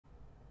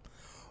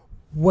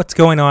What's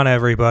going on,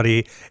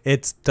 everybody?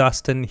 It's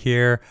Dustin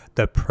here,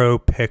 the Pro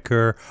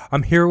Picker.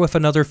 I'm here with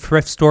another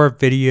thrift store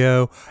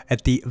video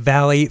at the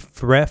Valley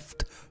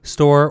Thrift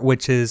Store,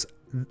 which is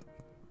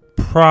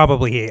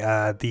probably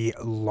the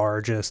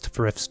largest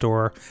thrift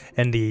store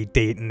in the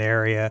Dayton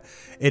area.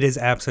 It is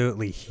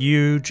absolutely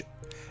huge,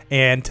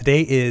 and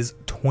today is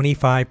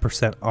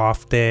 25%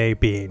 off day,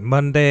 being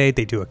Monday.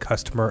 They do a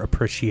customer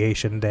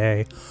appreciation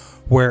day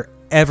where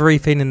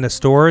everything in the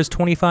store is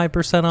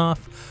 25%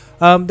 off.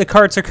 The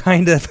carts are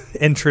kind of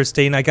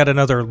interesting. I got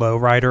another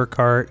lowrider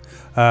cart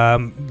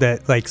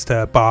that likes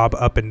to bob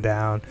up and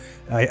down.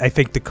 I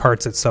think the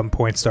carts at some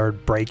point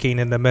started breaking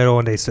in the middle,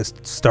 and they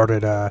just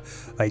started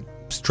like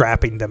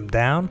strapping them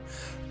down.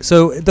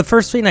 So the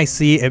first thing I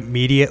see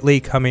immediately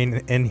coming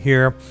in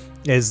here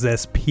is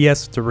this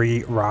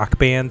PS3 Rock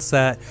Band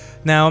set.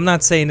 Now, I'm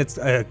not saying it's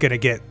gonna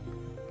get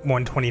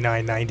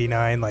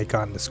 $129.99 like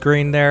on the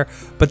screen there,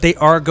 but they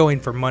are going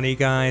for money,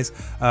 guys.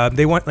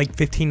 They want like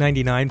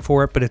 $15.99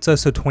 for it, but it's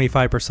also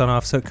 25%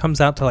 off, so it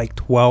comes out to like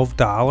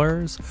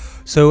 $12.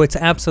 So it's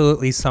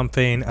absolutely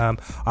something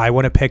I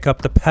want to pick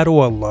up. The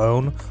pedal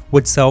alone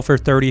would sell for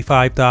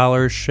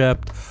 $35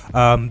 shipped.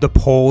 The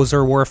poles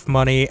are worth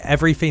money.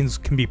 Everything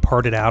can be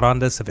parted out on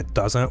this if it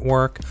doesn't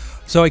work.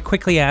 So I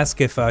quickly ask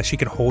if she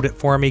can hold it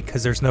for me,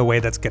 because there's no way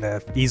that's going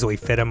to easily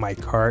fit in my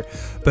cart.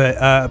 But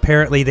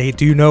apparently they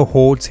do no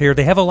holds here.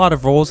 They have a lot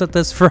of rolls at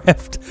this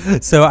thrift,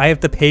 so I have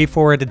to pay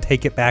for it and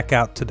take it back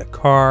out to the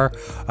car.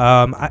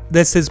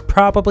 This is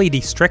probably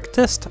the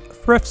strictest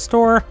thrift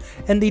store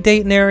in the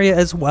Dayton area,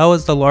 as well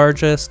as the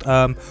largest,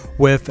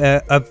 with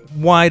a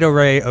wide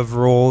array of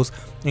rolls,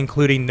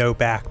 including no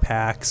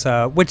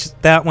backpacks, which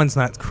that one's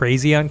not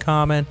crazy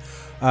uncommon.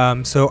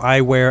 So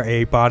I wear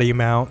a body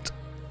mount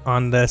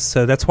on this,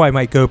 so that's why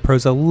my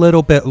GoPro's a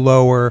little bit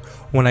lower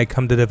when I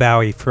come to the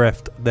Valley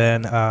Thrift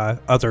than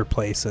other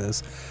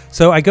places.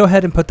 So I go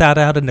ahead and put that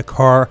out in the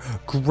car.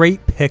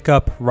 Great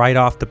pickup right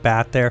off the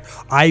bat there.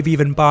 I've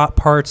even bought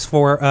parts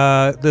for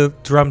the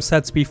drum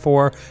sets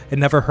before. It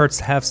never hurts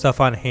to have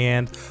stuff on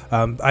hand.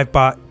 I've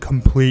bought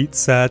complete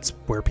sets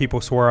where people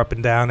swore up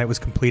and down it was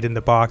complete in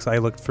the box. I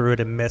looked through it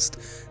and missed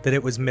that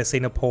it was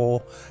missing a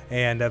pole,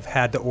 and I've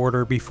had to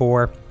order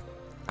before.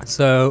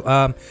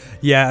 So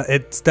yeah,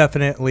 it's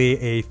definitely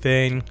a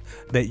thing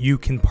that you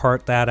can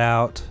part that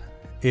out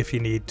if you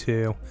need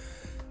to.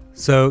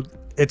 So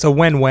it's a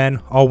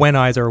win-win. I'll win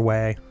either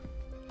way.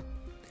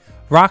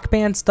 Rock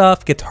Band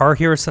stuff, Guitar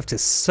Hero stuff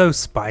just so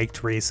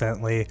spiked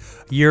recently.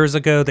 Years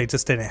ago, they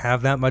just didn't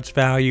have that much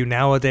value.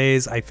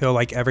 Nowadays, I feel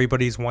like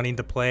everybody's wanting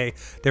to play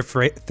their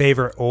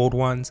favorite old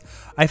ones.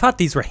 I thought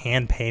these were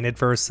hand-painted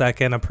for a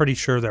second. I'm pretty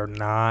sure they're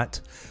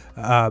not.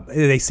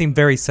 They seem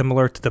very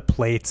similar to the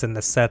plates in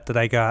the set that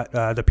I got,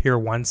 the Pier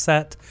 1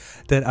 set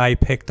that I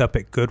picked up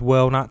at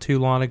Goodwill not too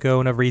long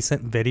ago in a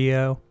recent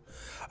video.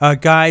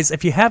 Guys,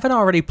 if you haven't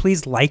already,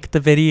 please like the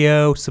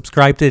video,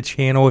 subscribe to the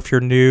channel if you're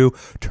new,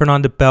 turn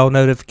on the bell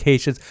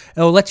notifications.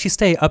 It'll let you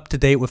stay up to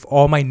date with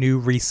all my new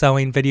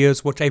reselling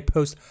videos, which I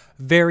post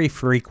very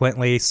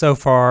frequently. So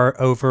far,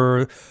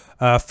 over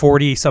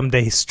 40-some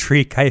day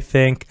streak, I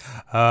think,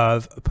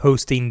 of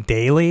posting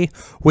daily,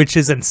 which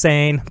is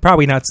insane.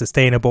 Probably not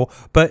sustainable,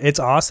 but it's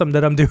awesome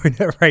that I'm doing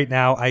it right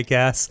now, I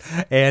guess.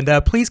 And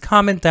please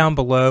comment down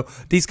below.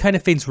 These kind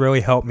of things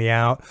really help me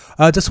out.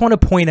 Just want to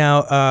point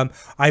out,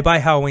 I buy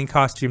Halloween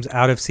costumes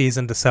out of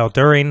season to sell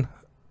during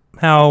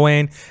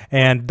Halloween,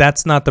 and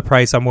that's not the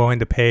price I'm willing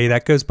to pay.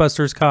 That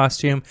Ghostbusters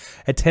costume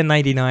at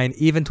 $10.99,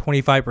 even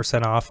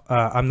 25% off.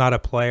 I'm not a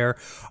player.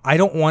 I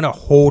don't want to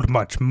hold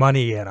much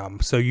money in them,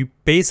 so you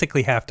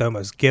basically have to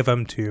almost give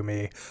them to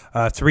me.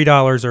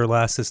 $3 or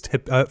less is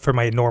tip for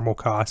my normal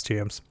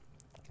costumes.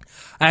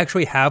 I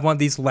actually have one of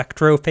these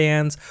Electro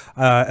fans,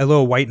 a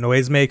little white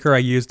noisemaker. I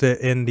used it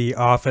in the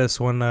office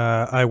when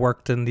I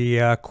worked in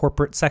the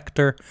corporate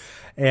sector,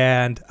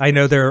 and I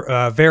know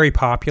they're very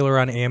popular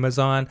on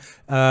Amazon.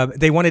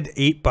 They wanted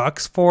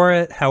 $8 for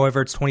it.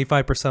 However, it's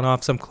 25%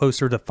 off, so I'm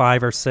closer to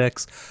 $5 or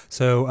 $6.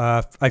 So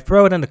I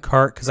throw it in the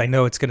cart because I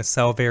know it's going to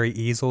sell very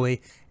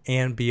easily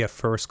and be a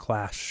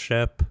first-class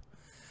ship.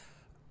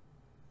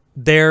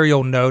 There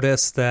you'll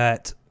notice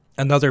that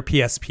another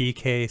PSP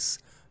case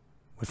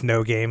with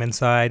no game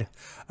inside.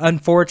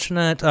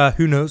 Unfortunate.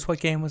 Who knows what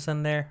game was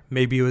in there?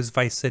 Maybe it was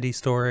Vice City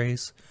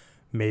Stories.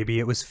 Maybe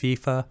it was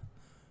FIFA.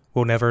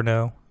 We'll never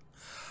know.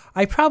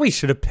 I probably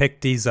should have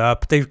picked these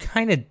up. They're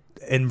kind of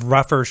in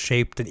rougher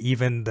shape than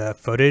even the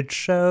footage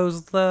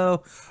shows,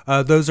 though.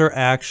 Those are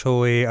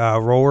actually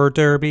roller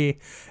derby,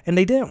 and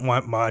they didn't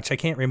want much. I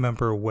can't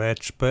remember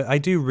which, but I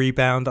do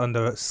rebound on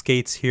the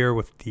skates here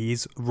with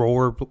these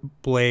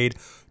rollerblade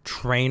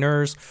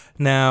trainers.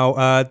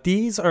 Now,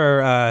 these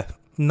are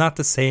not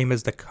the same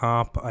as the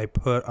comp I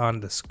put on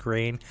the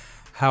screen.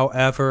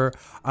 However,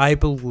 I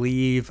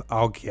believe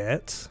I'll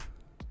get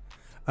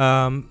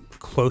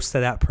close to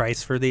that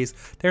price for these.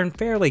 They're in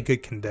fairly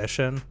good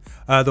condition.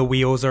 The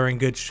wheels are in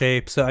good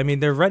shape, so I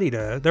mean they're ready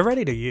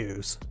to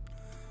use.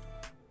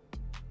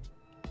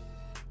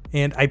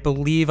 And I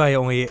believe I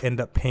only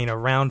end up paying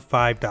around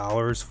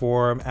 $5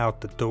 for them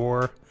out the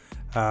door.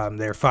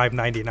 They're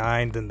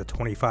 $5.99, then the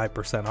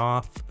 25%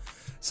 off.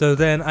 So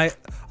then I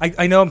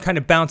know I'm kind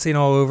of bouncing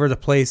all over the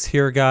place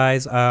here,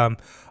 guys.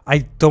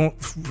 I don't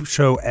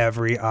show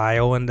every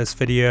aisle in this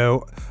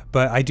video,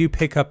 but I do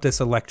pick up this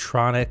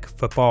electronic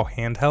football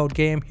handheld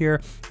game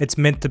here. It's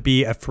meant to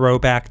be a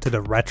throwback to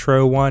the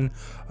retro one,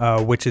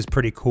 which is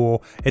pretty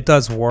cool. It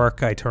does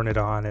work. I turn it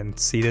on and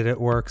see that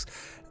it works.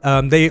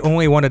 They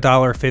only want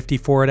 $1.50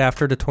 for it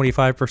after the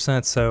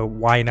 25%, so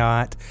why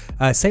not?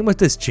 Same with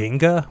this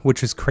Jenga,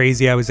 which is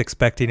crazy. I was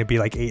expecting to be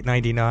like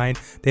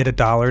 $8.99. They had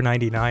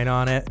 $1.99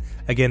 on it.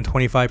 Again,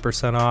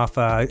 25% off.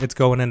 It's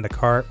going in the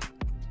cart.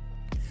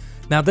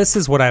 Now, this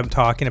is what I'm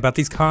talking about.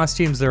 These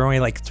costumes, they're only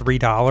like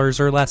 $3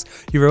 or less.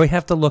 You really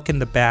have to look in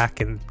the back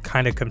and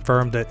kind of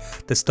confirm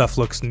that the stuff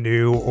looks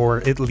new or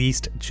at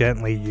least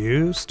gently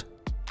used.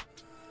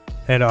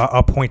 And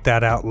I'll point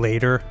that out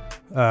later,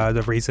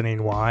 the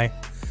reasoning why.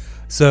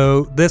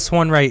 So this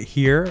one right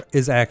here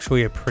is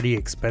actually a pretty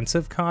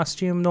expensive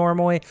costume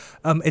normally.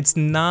 It's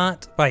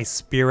not by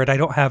Spirit. I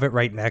don't have it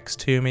right next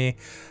to me.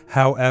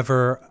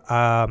 However,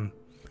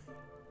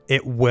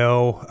 it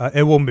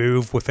will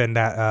move within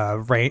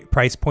that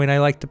price point I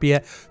like to be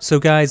at. So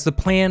guys, the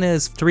plan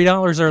is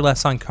 $3 or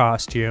less on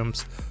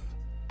costumes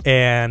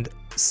and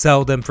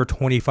sell them for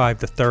 $25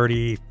 to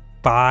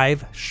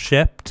 $35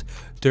 shipped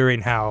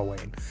during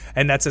Halloween.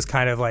 And that's just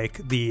kind of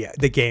like the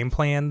game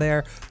plan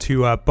there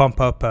to bump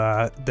up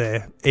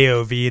the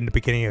AOV in the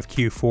beginning of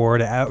Q4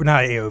 to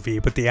not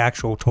AOV, but the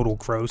actual total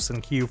gross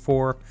in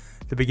Q4,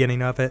 the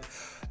beginning of it.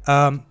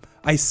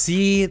 I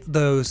see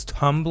those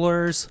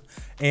tumblers,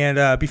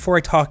 and before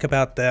I talk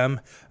about them,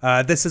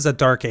 this is a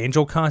Dark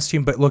Angel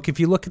costume, but look,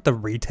 if you look at the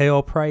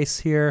retail price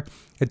here,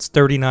 it's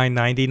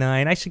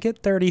 $39.99. I should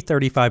get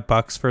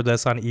 $35 for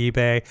this on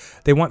eBay.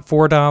 They want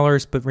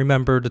 $4, but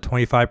remember the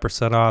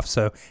 25% off,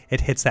 so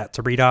it hits that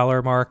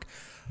 $3 mark.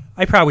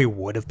 I probably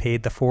would have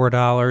paid the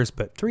 $4,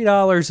 but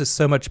 $3 is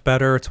so much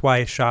better. It's why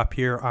I shop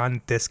here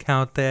on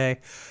discount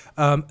day.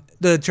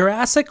 The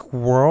Jurassic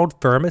World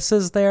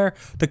thermoses there,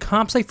 the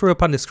comps I threw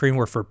up on the screen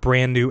were for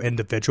brand new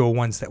individual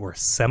ones that were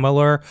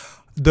similar.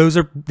 These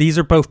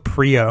are both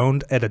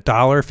pre-owned at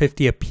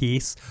 $1.50 a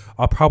piece.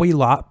 I'll probably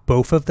lot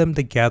both of them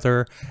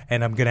together,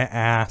 and I'm gonna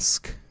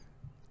ask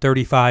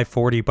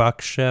 $35-40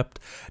 shipped.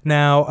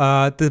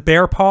 Now the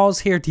bear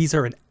paws here, these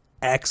are in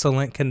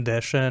excellent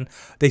condition.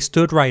 They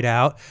stood right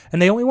out, and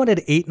they only wanted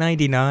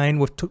 $8.99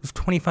 with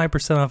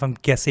 25% off. I'm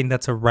guessing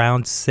that's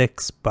around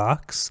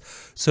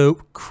 $6. So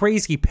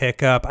crazy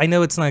pickup. I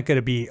know it's not going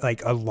to be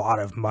like a lot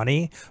of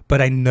money, but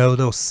I know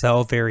they'll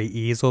sell very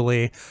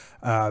easily.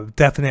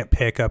 Definite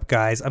pickup,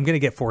 guys. I'm gonna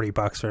get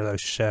 $40 for those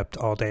shipped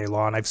all day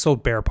long. I've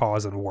sold bear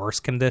paws in worse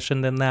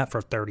condition than that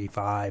for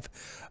 $35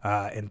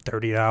 and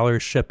 $30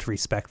 shipped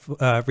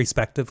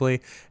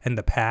respectively in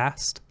the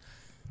past.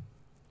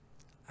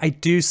 I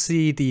do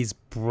see these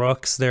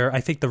Brooks there.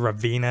 I think the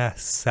Ravina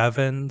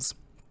 7s.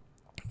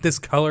 This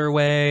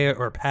colorway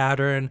or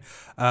pattern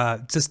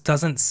just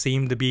doesn't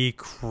seem to be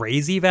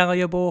crazy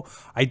valuable.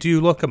 I do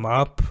look them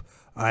up.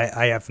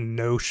 I have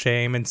no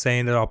shame in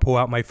saying that I'll pull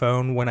out my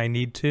phone when I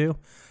need to.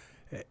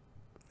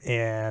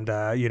 And,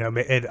 you know,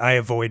 I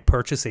avoid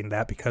purchasing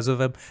that because of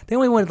them. They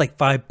only wanted like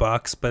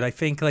 $5, but I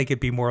think like it'd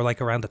be more like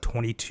around the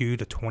 $22 to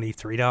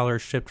 $23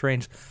 shipped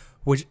range,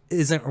 which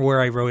isn't where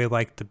I really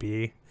like to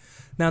be.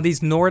 Now, these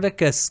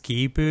Nordica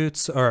ski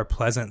boots are a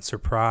pleasant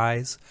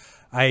surprise.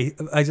 I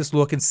just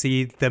look and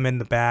see them in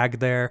the bag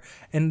there,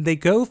 and they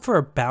go for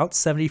about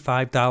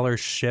 $75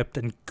 shipped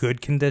in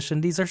good condition.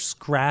 These are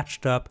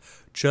scratched up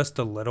just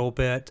a little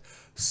bit,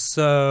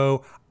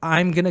 so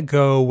I'm gonna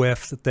go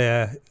with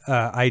the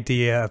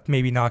idea of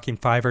maybe knocking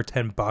 $5 or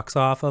 $10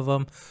 off of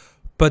them,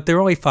 but they're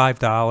only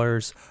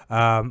 $5.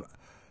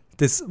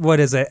 This, what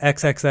is it,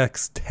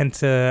 XXX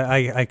Tenta,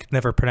 I could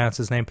never pronounce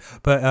his name,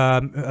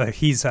 but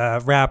he's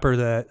a rapper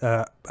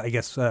that I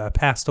guess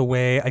passed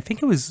away. I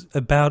think it was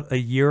about a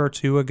year or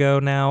two ago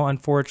now,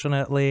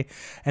 unfortunately.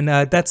 And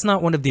that's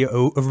not one of the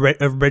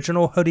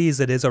original hoodies.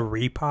 It is a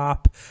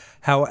repop.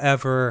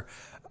 However,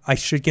 I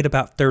should get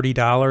about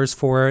 $30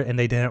 for it, and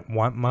they didn't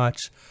want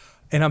much.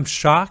 And I'm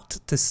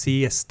shocked to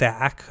see a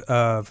stack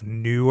of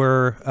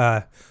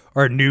newer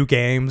or new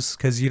games,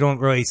 because you don't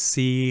really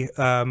see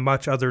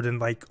much other than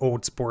like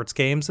old sports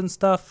games and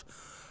stuff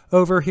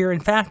over here. In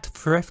fact,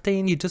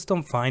 thrifting, you just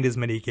don't find as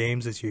many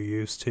games as you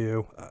used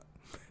to.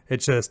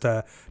 It's just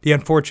the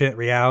unfortunate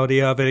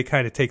reality of it. It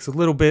kind of takes a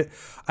little bit.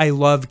 I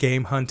love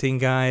game hunting,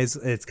 guys.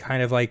 It's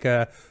kind of like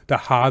the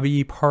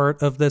hobby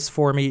part of this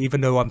for me, even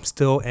though I'm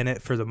still in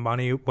it for the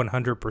money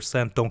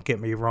 100%, don't get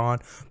me wrong,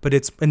 but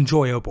it's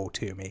enjoyable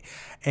to me.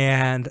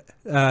 And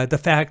the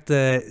fact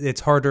that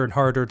it's harder and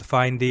harder to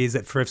find these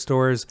at thrift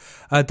stores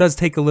does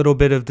take a little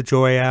bit of the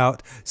joy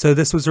out. So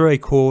this was really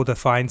cool to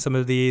find some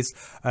of these.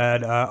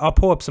 And I'll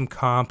pull up some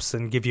comps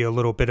and give you a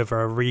little bit of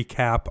a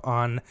recap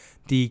on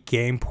the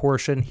game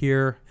portion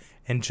here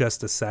in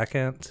just a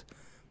second.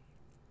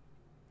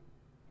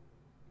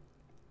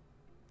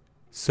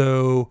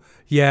 So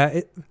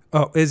yeah,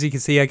 as you can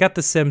see, I got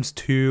The Sims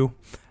 2.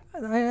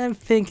 I'm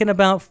thinking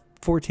about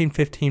 14,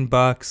 15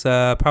 bucks,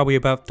 probably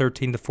about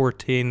 13 to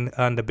 14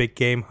 on the Big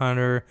Game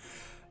Hunter,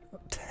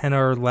 10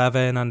 or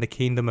 11 on the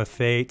Kingdom of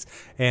Fates,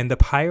 and the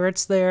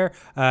Pirates there,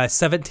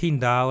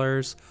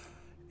 $17.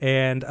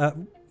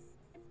 And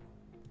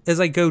as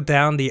I go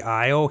down the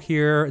aisle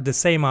here, the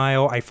same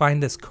aisle, I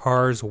find this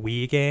Cars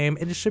Wii game,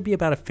 and it should be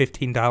about a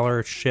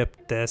 $15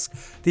 shipped disc.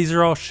 These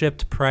are all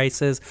shipped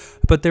prices,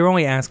 but they're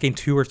only asking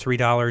 $2 or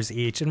 $3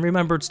 each. And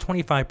remember, it's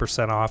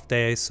 25% off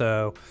day,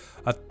 so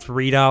a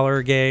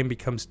 $3 game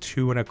becomes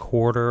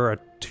 $2.25. A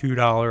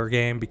 $2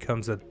 game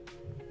becomes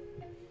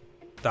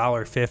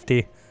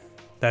 $1.50.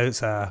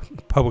 Those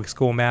public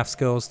school math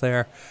skills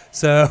there.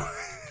 So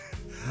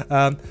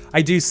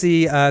I do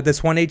see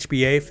this one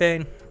HBA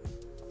thing.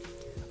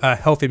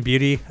 Health and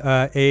beauty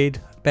aid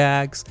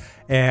bags,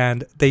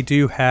 and they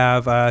do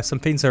have some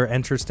things that are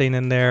interesting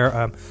in there.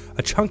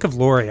 A chunk of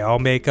L'Oreal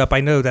makeup. I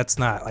know that's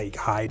not like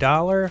high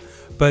dollar,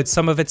 but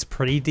some of it's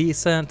pretty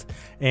decent,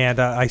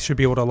 and I should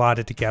be able to lot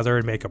it together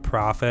and make a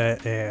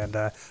profit. And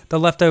the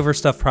leftover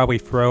stuff probably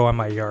throw on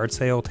my yard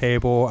sale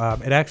table.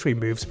 It actually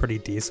moves pretty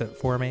decent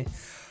for me.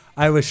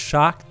 I was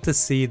shocked to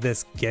see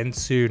this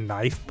Ginsu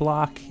knife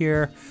block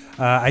here.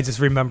 I just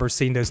remember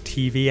seeing those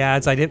TV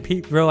ads. I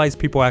didn't realize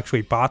people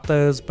actually bought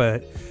those,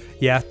 but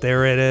yeah,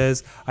 there it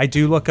is. I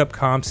do look up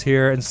comps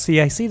here and see,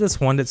 I see this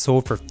one that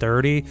sold for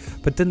 30,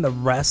 but then the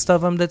rest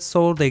of them that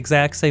sold the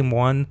exact same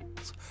one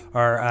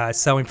are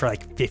selling for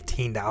like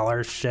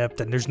 $15 shipped,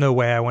 and there's no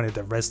way I wanted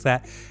to risk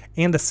that.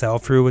 And the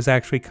sell-through was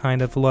actually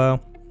kind of low.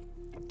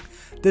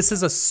 This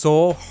is a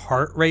Soul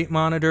heart rate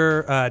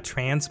monitor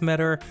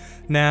transmitter.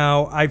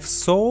 Now, I've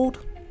sold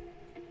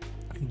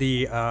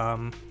the,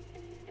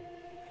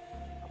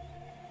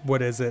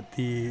 what is it?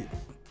 The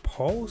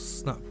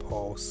Pulse? Not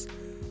Pulse.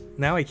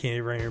 Now I can't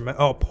even remember.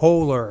 Oh,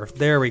 Polar.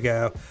 There we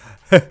go.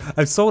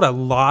 I've sold a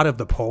lot of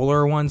the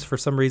Polar ones. For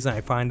some reason, I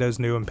find those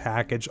new in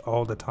package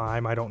all the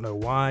time. I don't know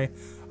why.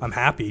 I'm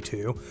happy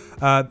to.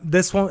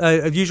 This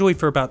one, usually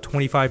for about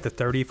 25 to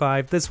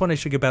 35. This one I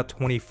should get about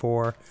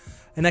 24.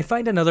 And I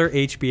find another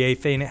HBA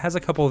thing. It has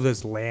a couple of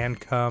those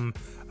Lancome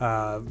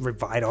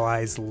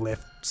revitalized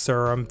lift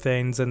serum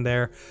things in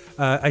there.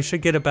 I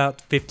should get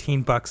about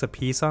 15 bucks a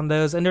piece on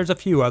those. And there's a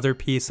few other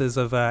pieces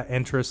of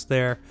interest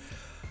there.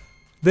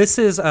 This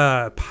is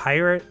a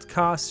pirate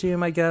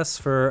costume, I guess,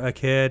 for a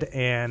kid.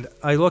 And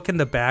I look in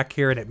the back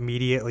here and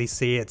immediately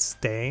see it's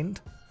stained.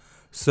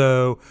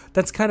 So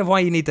that's kind of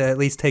why you need to at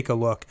least take a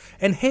look.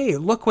 And hey,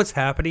 look what's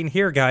happening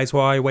here, guys,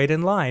 while I wait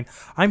in line.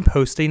 I'm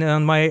posting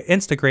on my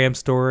Instagram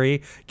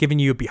story, giving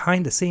you a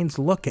behind-the-scenes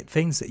look at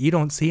things that you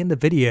don't see in the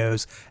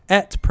videos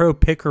at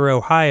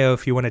ProPicker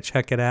if you want to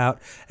check it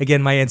out.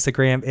 Again, my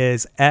Instagram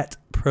is at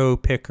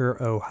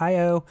ProPicker.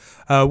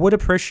 Would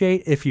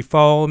appreciate if you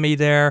follow me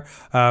there.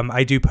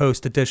 I do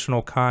post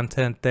additional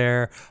content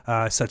there,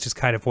 such as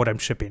kind of what I'm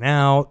shipping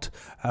out,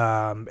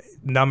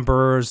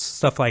 numbers,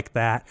 stuff like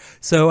that.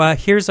 So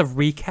here's a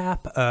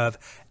recap of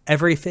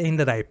everything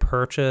that I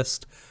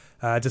purchased.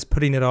 Just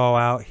putting it all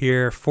out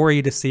here for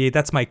you to see.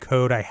 That's my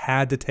code. I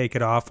had to take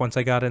it off once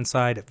I got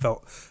inside. It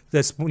felt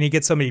this, when you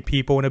get so many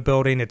people in a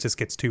building, it just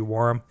gets too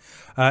warm.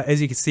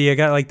 As you can see, I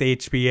got like the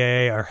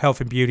HBA, or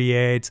health and beauty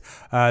aids,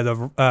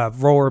 the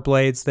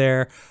rollerblades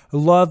there. I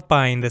love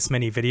buying this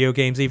many video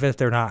games, even if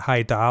they're not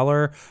high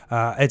dollar.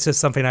 It's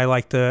just something I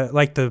like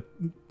to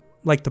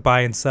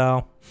buy and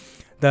sell.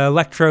 The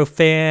electro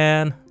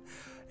fan,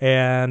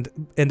 and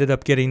ended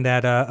up getting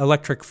that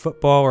electric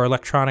football or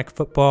electronic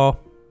football.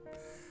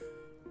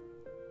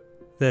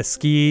 The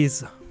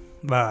skis,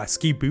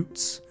 ski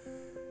boots,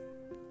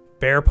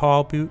 bear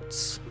paw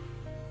boots.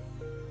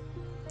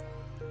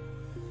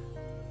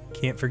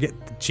 Can't forget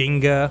the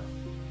Jenga.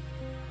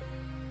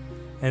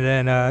 And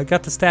then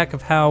got the stack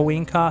of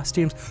Halloween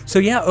costumes. So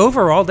yeah,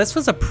 overall, this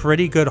was a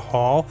pretty good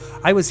haul.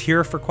 I was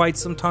here for quite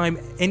some time.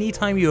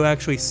 Anytime you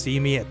actually see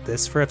me at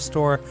this thrift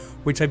store,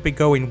 which I've been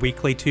going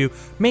weekly to,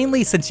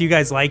 mainly since you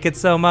guys like it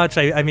so much.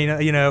 I mean,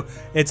 you know,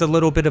 it's a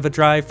little bit of a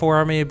drive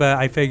for me, but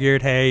I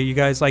figured, hey, you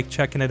guys like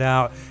checking it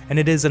out. And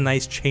it is a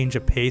nice change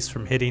of pace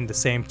from hitting the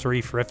same 3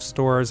 thrift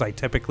stores I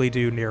typically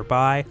do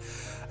nearby.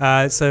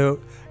 So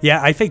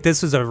yeah, I think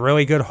this was a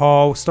really good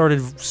haul.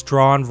 Started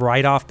strong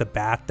right off the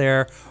bat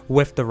there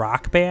with the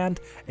Rock Band,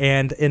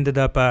 and ended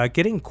up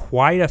getting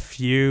quite a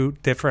few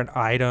different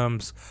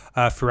items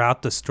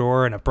throughout the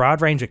store in a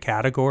broad range of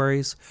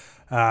categories.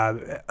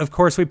 Of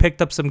course, we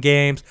picked up some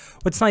games.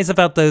 What's nice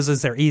about those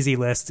is they're easy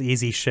lists,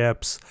 easy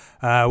ships.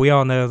 We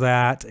all know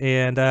that.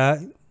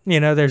 And you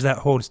know, there's that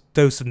whole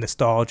dose of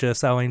nostalgia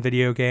selling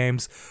video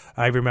games.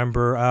 I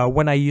remember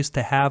when I used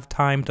to have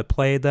time to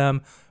play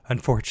them.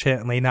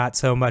 Unfortunately, not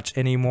so much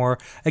anymore.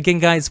 Again,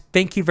 guys,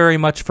 thank you very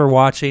much for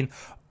watching.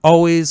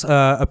 Always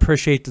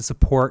appreciate the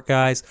support,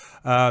 guys.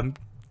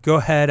 Go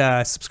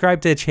ahead,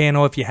 subscribe to the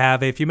channel if you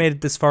have it. If you made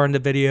it this far in the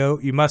video,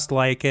 you must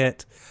like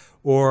it.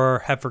 or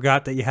have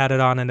forgot that you had it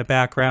on in the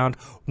background.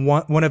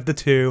 One of the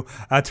two.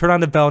 Turn on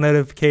the bell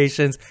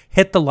notifications,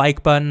 hit the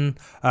like button,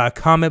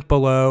 comment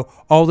below.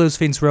 All those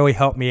things really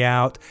help me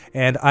out,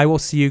 and I will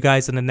see you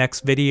guys in the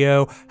next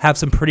video. Have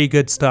some pretty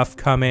good stuff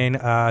coming,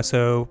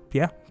 so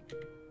yeah,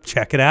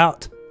 check it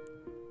out.